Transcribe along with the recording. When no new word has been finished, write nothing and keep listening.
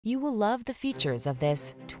You will love the features of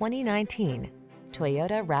this 2019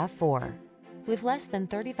 Toyota RAV4. With less than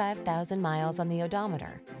 35,000 miles on the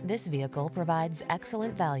odometer, this vehicle provides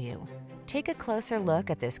excellent value. Take a closer look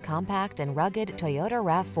at this compact and rugged Toyota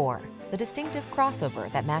RAV4, the distinctive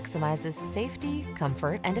crossover that maximizes safety,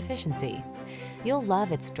 comfort, and efficiency. You'll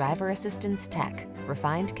love its driver assistance tech,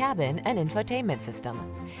 refined cabin, and infotainment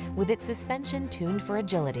system. With its suspension tuned for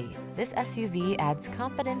agility, this SUV adds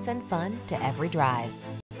confidence and fun to every drive.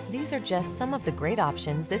 These are just some of the great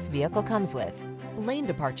options this vehicle comes with: lane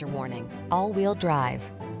departure warning, all-wheel drive,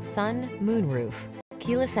 sun, moonroof,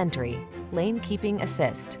 keyless entry, lane keeping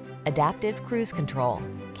assist, adaptive cruise control,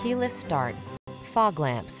 keyless start, fog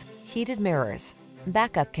lamps, heated mirrors,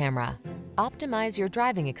 backup camera. Optimize your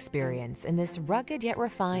driving experience in this rugged yet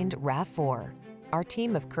refined RAV4. Our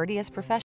team of courteous professionals